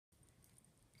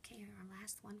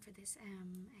last one for this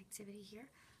activity here,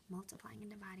 multiplying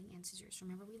and dividing integers.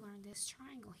 Remember we learned this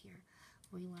triangle here.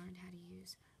 We learned how to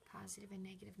use positive and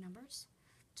negative numbers.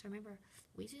 So remember,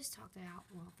 we just talked about,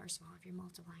 well, first of all, if you're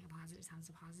multiplying a positive times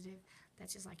a positive,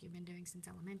 that's just like you've been doing since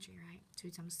elementary, right? 2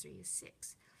 times 3 is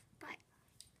 6. But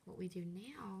what we do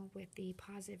now with the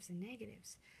positives and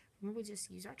negatives, remember we just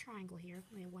use our triangle here.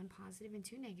 We have 1 positive and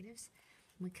 2 negatives.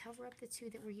 And we cover up the 2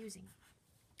 that we're using.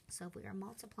 So if we are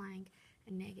multiplying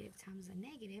a negative times a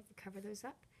negative, we cover those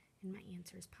up, and my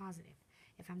answer is positive.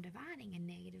 If I'm dividing a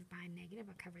negative by a negative,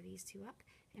 I cover these 2 up,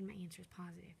 and my answer is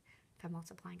positive. If I'm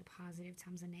multiplying a positive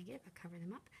times a negative, I cover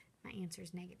them up, my answer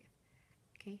is negative.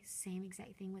 Okay, same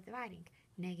exact thing with dividing.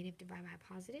 Negative divided by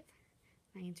positive,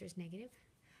 my answer is negative.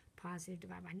 Positive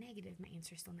divided by negative, my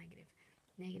answer is still negative.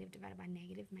 Negative divided by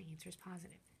negative, my answer is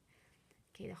positive.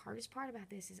 Okay, the hardest part about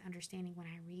this is understanding when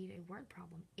I read a word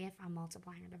problem if I'm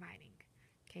multiplying or dividing.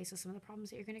 Okay, so some of the problems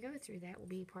that you're going to go through that will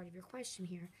be part of your question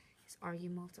here is, are you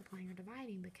multiplying or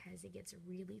dividing? Because it gets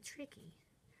really tricky.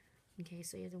 Okay,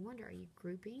 so you have to wonder, are you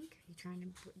grouping? Are you trying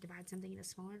to divide something into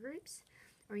smaller groups?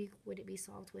 Or would it be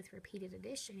solved with repeated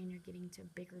addition and you're getting to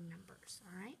bigger numbers,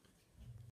 all right?